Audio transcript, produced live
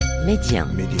Média.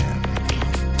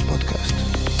 Podcast.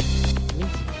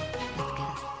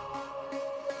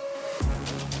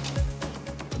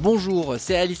 Bonjour,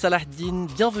 c'est Ali Salahdine,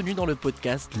 bienvenue dans le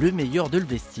podcast Le meilleur de le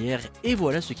vestiaire, et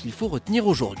voilà ce qu'il faut retenir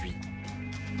aujourd'hui.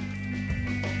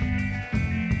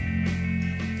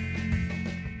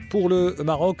 Pour le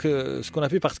Maroc, ce qu'on a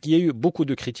fait, parce qu'il y a eu beaucoup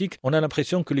de critiques, on a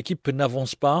l'impression que l'équipe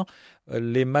n'avance pas.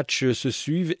 Les matchs se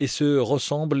suivent et se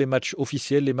ressemblent, les matchs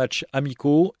officiels, les matchs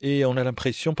amicaux. Et on a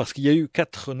l'impression, parce qu'il y a eu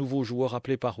 4 nouveaux joueurs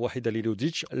appelés par Wahed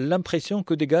Halilovic, l'impression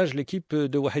que dégage l'équipe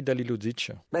de Wahed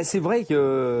Halilovic. C'est vrai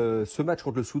que ce match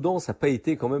contre le Soudan, ça n'a pas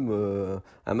été quand même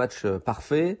un match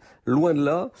parfait. Loin de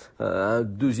là, un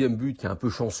deuxième but qui est un peu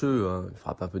chanceux, une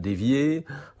frappe un peu déviée.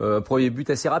 Un premier but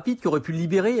assez rapide qui aurait pu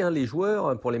libérer les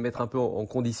joueurs pour les mettre un peu en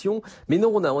condition. Mais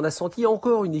non, on a senti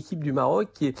encore une équipe du Maroc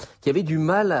qui avait du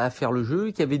mal à faire le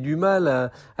jeu, qui avait du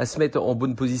mal à se mettre en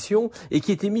bonne position et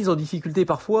qui était mise en difficulté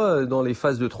parfois dans les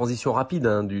phases de transition rapide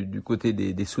du côté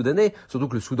des Soudanais. Surtout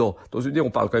que le Soudan, dans une idée, on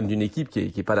parle quand même d'une équipe qui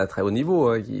est pas là très haut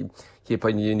niveau, qui est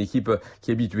pas une équipe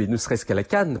qui est habituée ne serait-ce qu'à la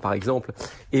CAN par exemple,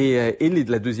 et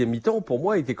la deuxième mi-temps pour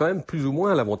moi était quand même plus ou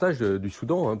moins à l'avantage du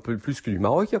Soudan, un peu plus que du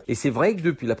Maroc. Et c'est vrai que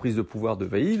depuis la prise de pouvoir de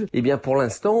Wahed, pour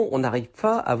l'instant on n'arrive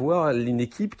pas à voir une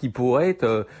équipe qui pourrait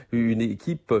être une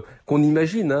équipe qu'on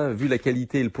imagine, vu la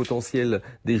qualité et le potentiel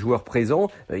des joueurs présents,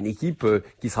 une équipe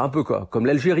qui sera un peu comme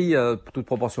l'Algérie, toute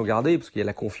proportion gardée, parce qu'il y a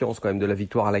la confiance quand même de la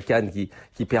victoire à la CAN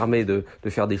qui permet de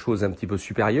faire des choses un petit peu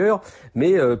supérieures.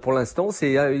 Mais pour l'instant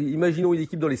c'est imaginons une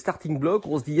équipe dans les starting blocks,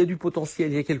 on se dit il y a du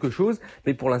potentiel, il y a quelque chose,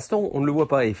 mais pour l'instant on ne le voit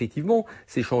pas. Et effectivement,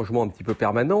 ces changements un petit peu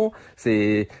permanents,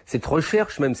 cette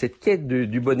recherche, même cette quête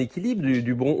du bon équilibre,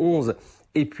 du bon 11,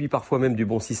 et puis parfois même du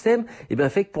bon système,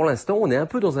 fait que pour l'instant on est un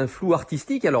peu dans un flou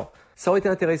artistique. Alors ça aurait été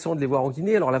intéressant de les voir en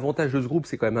Guinée. Alors l'avantage de ce groupe,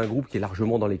 c'est quand même un groupe qui est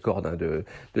largement dans les cordes de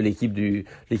l'équipe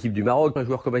du Maroc. Un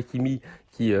joueur comme Hakimi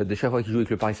qui de chaque fois qu'il joue avec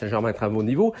le Paris Saint-Germain est à un bon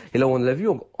niveau. Et là on l'a vu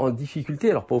en difficulté,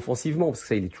 alors pas offensivement parce que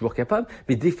ça il est toujours capable,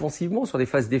 mais défensivement sur des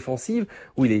phases défensives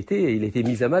où il a été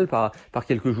mis à mal par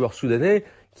quelques joueurs soudanais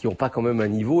qui n'ont pas quand même un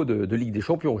niveau de Ligue des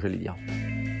Champions, j'allais dire.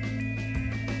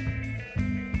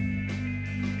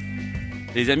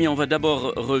 Les amis, on va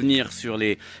d'abord revenir sur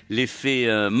les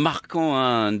faits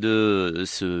marquants de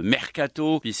ce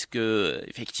mercato, puisque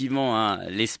effectivement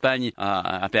l'Espagne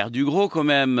a perdu gros quand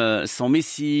même, sans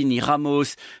Messi, ni Ramos,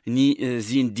 ni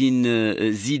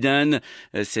Zinedine Zidane.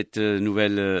 Cette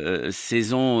nouvelle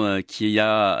saison qui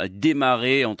a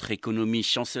démarré entre économie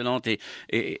chancelante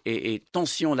et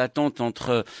tension latente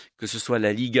entre que ce soit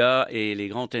la Liga et les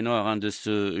grands ténors de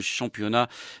ce championnat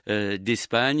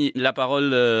d'Espagne. La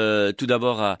parole tout d'abord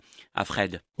à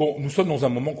Fred. Bon, nous sommes dans un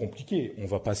moment compliqué, on ne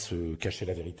va pas se cacher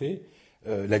la vérité.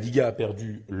 La Liga a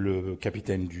perdu le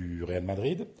capitaine du Real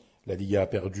Madrid, la Liga a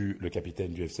perdu le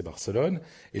capitaine du FC Barcelone,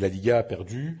 et la Liga a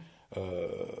perdu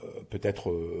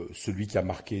peut-être celui qui a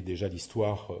marqué déjà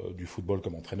l'histoire du football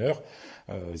comme entraîneur,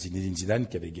 Zinedine Zidane,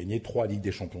 qui avait gagné 3 Ligues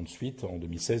des Champions de suite en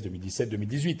 2016, 2017,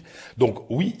 2018. Donc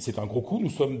oui, c'est un gros coup, nous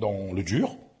sommes dans le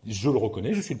dur, je le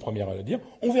reconnais, je suis le premier à le dire.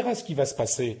 On verra ce qui va se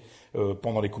passer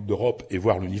pendant les Coupes d'Europe et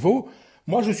voir le niveau.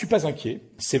 Moi, je suis pas inquiet.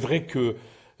 C'est vrai que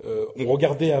on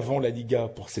regardait avant la Liga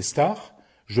pour ses stars.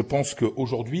 Je pense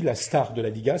qu'aujourd'hui, la star de la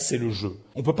Liga, c'est le jeu.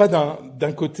 On peut pas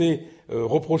d'un côté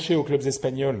reprocher aux clubs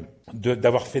espagnols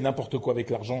d'avoir fait n'importe quoi avec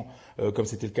l'argent, comme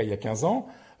c'était le cas il y a 15 ans,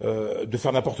 de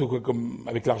faire n'importe quoi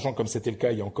avec l'argent, comme c'était le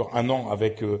cas il y a encore un an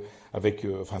avec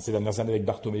ces dernières années avec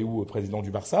Bartomeu, président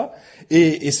du Barça,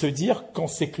 et se dire quand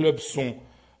ces clubs sont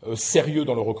sérieux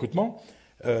dans le recrutement.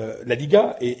 La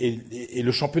Liga est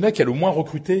le championnat qui a le moins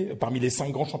recruté parmi les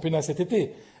 5 grands championnats cet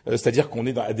été. C'est-à-dire qu'on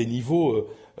est à des niveaux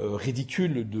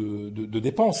ridicules de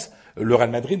dépenses. Le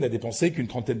Real Madrid n'a dépensé qu'une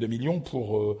 30aine de millions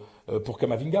pour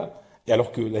Camavinga. Et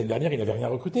alors que l'année dernière, il n'avait rien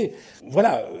recruté.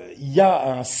 Voilà, il y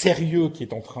a un sérieux qui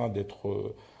est en train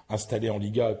d'être installé en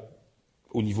Liga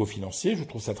au niveau financier. Je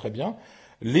trouve ça très bien.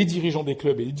 Les dirigeants des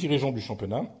clubs et les dirigeants du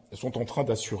championnat sont en train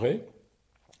d'assurer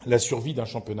la survie d'un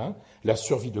championnat, la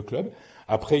survie de clubs,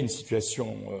 après une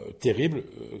situation terrible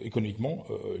économiquement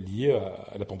liée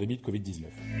à la pandémie de Covid-19.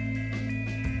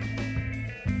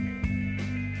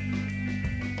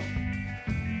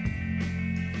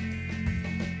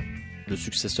 Le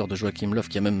successeur de Joachim Löw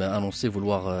qui a même annoncé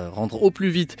vouloir rendre au plus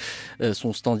vite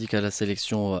son standing à la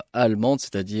sélection allemande,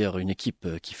 c'est-à-dire une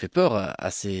équipe qui fait peur à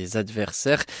ses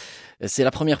adversaires. C'est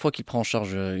la première fois qu'il prend en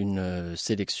charge une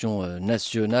sélection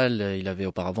nationale. Il avait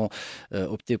auparavant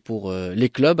opté pour les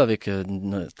clubs avec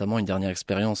notamment une dernière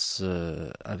expérience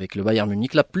avec le Bayern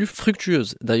Munich, la plus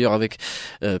fructueuse d'ailleurs avec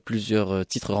plusieurs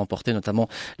titres remportés, notamment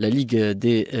la Ligue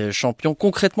des Champions.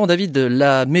 Concrètement, David,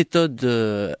 la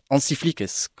méthode Hansi Flick,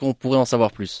 est-ce qu'on pourrait en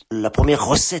savoir plus? La première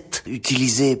recette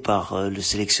utilisée par le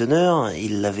sélectionneur,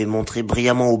 il l'avait montré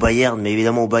brillamment au Bayern, mais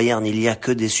évidemment au Bayern il y a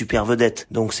que des super vedettes,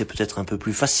 donc c'est peut-être un peu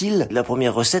plus facile. La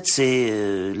première recette,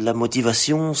 c'est la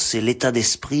motivation, c'est l'état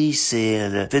d'esprit, c'est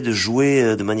le fait de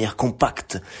jouer de manière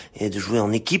compacte et de jouer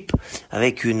en équipe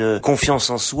avec une confiance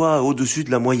en soi au-dessus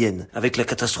de la moyenne. Avec la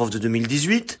catastrophe de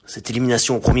 2018, cette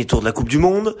élimination au premier tour de la Coupe du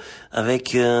Monde,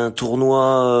 avec un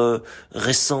tournoi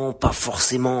récent pas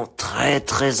forcément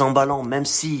très emballant, même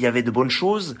s'il y avait de bonnes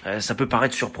choses, ça peut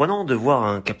paraître surprenant de voir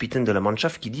un capitaine de la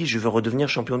Mannschaft qui dit je veux redevenir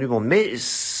champion du monde, mais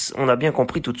on a bien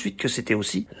compris tout de suite que c'était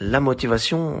aussi la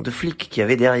motivation de Flick qui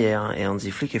avait derrière, et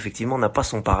Hansi Flick effectivement n'a pas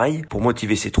son pareil pour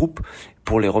motiver ses troupes,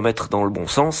 pour les remettre dans le bon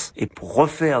sens et pour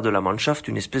refaire de la Mannschaft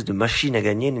une espèce de machine à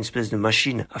gagner, une espèce de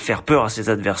machine à faire peur à ses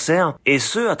adversaires, et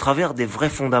ce à travers des vrais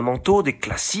fondamentaux, des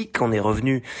classiques. On est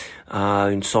revenu à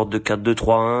une sorte de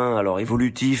 4-2-3-1, alors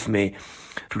évolutif mais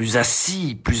plus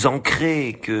assis, plus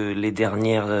ancré que les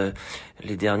dernières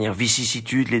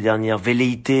vicissitudes, les dernières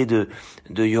velléités de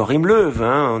Joachim Löw.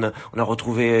 On a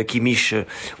retrouvé Kimmich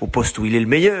au poste où il est le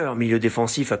meilleur, milieu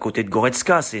défensif à côté de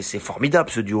Goretzka. C'est formidable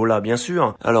ce duo-là, bien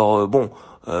sûr. Alors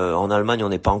en Allemagne, on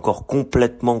n'est pas encore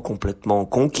complètement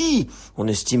conquis. On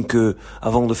estime que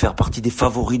avant de faire partie des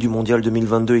favoris du Mondial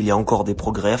 2022, il y a encore des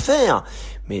progrès à faire.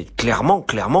 Mais clairement,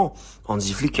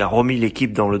 Hansi Flick a remis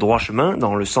l'équipe dans le droit chemin,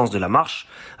 dans le sens de la marche,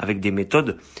 avec des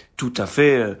méthodes tout à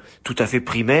fait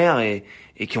primaires et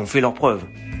qui ont fait leurs preuves.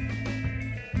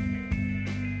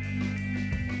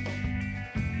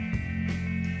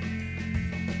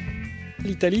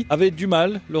 L'Italie avait du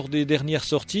mal lors des dernières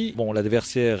sorties. Bon,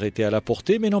 l'adversaire était à la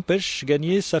portée, mais n'empêche,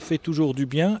 gagner, ça fait toujours du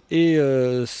bien et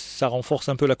ça renforce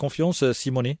un peu la confiance,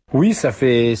 Simone. Oui, ça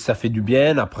fait du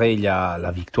bien. Après, il y a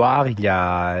la victoire, il y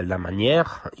a la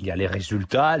manière, il y a les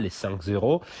résultats, les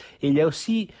 5-0, et il y a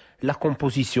aussi la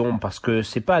composition, parce que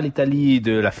c'est pas l'Italie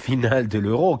de la finale de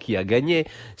l'Euro qui a gagné,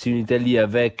 c'est une Italie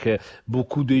avec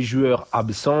beaucoup de joueurs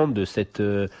absents de cette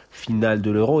finale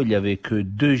de l'Euro. Il y avait que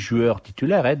 2 joueurs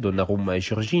titulaires, Donnarumma et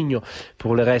Jorginho.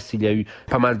 Pour le reste, il y a eu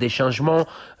pas mal de changements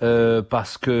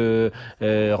parce que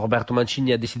Roberto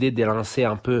Mancini a décidé de lancer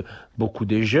un peu beaucoup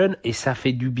de jeunes, et ça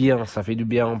fait du bien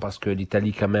parce que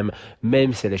l'Italie quand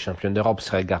même si elle est championne d'Europe,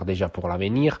 se regarde déjà pour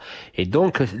l'avenir. Et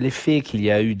donc l'effet qu'il y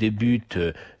a eu des buts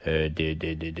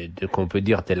qu'on peut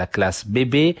dire de la classe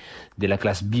bébé, de la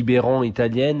classe biberon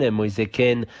italienne, Moise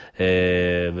Kean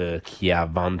qui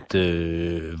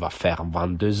va faire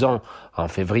 22 ans en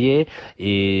février,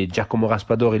 et Giacomo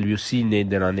Raspadori lui aussi né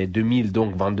de l'année 2000,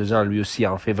 donc 22 ans lui aussi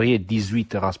en février,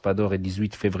 18 Raspadori,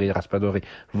 18 février Raspadori,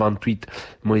 28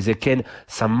 Moise Kean.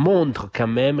 Ça montre quand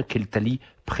même que l'Italie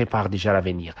prépare déjà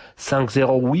l'avenir.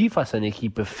 5-0, oui, face à une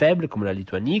équipe faible comme la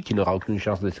Lituanie, qui n'aura aucune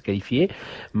chance de se qualifier,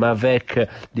 mais avec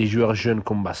des joueurs jeunes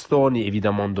comme Bastoni,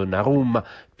 évidemment Donnarumma,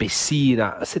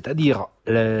 Pessina, c'est-à-dire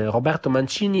Roberto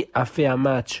Mancini a fait un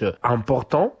match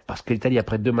important, parce que l'Italie,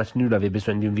 après 2 matchs nuls, avait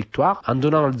besoin d'une victoire, en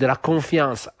donnant de la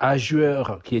confiance à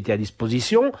joueurs qui étaient à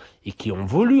disposition et qui ont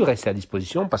voulu rester à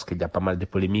disposition, parce qu'il y a pas mal de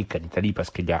polémiques en Italie, parce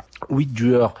qu'il y a 8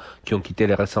 joueurs qui ont quitté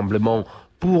les rassemblements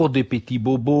pour des petits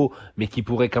bobos, mais qui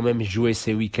pourraient quand même jouer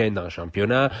ces week-ends en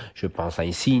championnat. Je pense à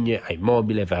Insigne, à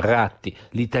Immobile, Verratti.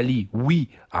 L'Italie, oui,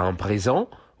 a un présent.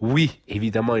 Oui,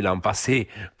 évidemment, il a un passé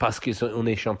parce qu'on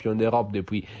est champion d'Europe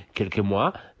depuis quelques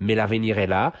mois, mais l'avenir est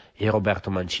là. Et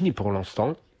Roberto Mancini, pour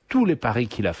l'instant, tous les paris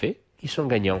qu'il a fait, ils sont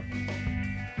gagnants.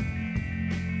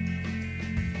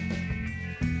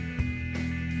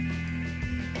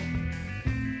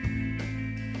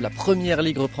 La première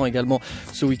ligue reprend également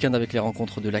ce week-end avec les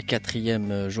rencontres de la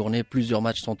 4e journée. Plusieurs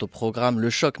matchs sont au programme. Le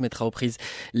choc mettra aux prises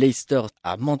Leicester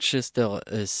à Manchester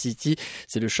City.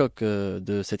 C'est le choc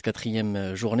de cette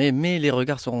 4e journée. Mais les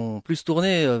regards seront plus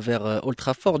tournés vers Old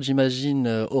Trafford,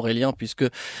 j'imagine, Aurélien, puisque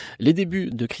les débuts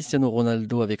de Cristiano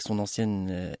Ronaldo avec son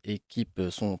ancienne équipe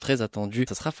sont très attendus.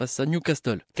 Ça sera face à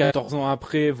Newcastle. 14 ans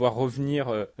après, voir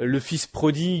revenir le fils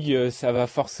prodigue, ça va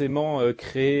forcément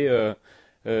créer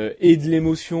et de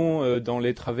l'émotion dans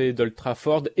les travées d'Old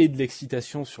Trafford et de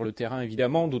l'excitation sur le terrain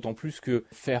évidemment, d'autant plus que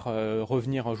faire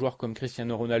revenir un joueur comme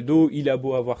Cristiano Ronaldo, il a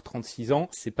beau avoir 36 ans,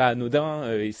 c'est pas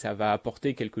anodin et ça va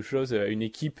apporter quelque chose à une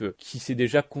équipe qui s'est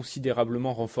déjà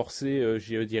considérablement renforcée,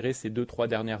 je dirais, ces 2-3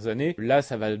 dernières années. Là,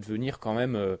 ça va devenir quand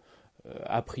même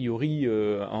a priori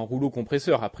un rouleau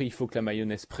compresseur. Après, il faut que la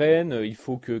mayonnaise prenne, il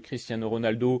faut que Cristiano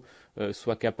Ronaldo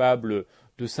soit capable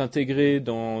de s'intégrer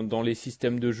dans les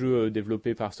systèmes de jeu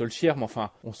développés par Solskjaer. Mais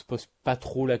enfin, on se pose pas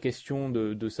trop la question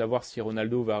de savoir si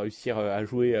Ronaldo va réussir à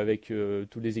jouer avec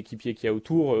tous les équipiers qu'il y a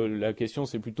autour. La question,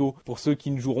 c'est plutôt pour ceux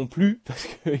qui ne joueront plus, parce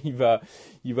qu'il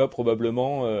va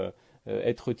probablement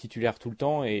être titulaire tout le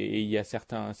temps, et il y a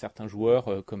certains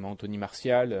joueurs comme Anthony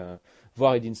Martial,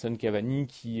 voire Edinson Cavani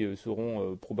qui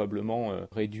seront probablement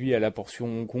réduits à la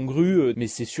portion congrue, mais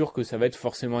c'est sûr que ça va être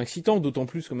forcément excitant, d'autant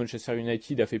plus que Manchester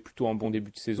United a fait plutôt un bon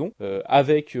début de saison.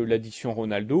 Avec l'addition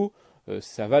Ronaldo,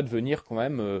 ça va devenir quand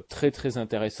même très très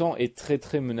intéressant et très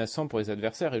très menaçant pour les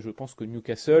adversaires, et je pense que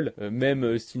Newcastle,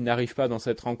 même s'il n'arrive pas dans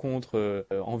cette rencontre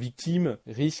en victime,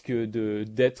 risque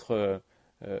d'être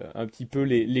un petit peu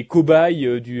les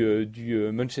cobayes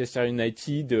du Manchester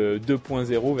United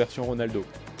 2.0 version Ronaldo.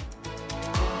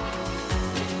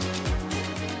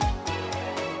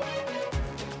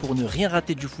 Pour ne rien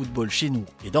rater du football chez nous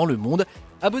et dans le monde,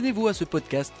 abonnez-vous à ce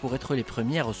podcast pour être les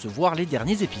premiers à recevoir les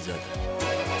derniers épisodes.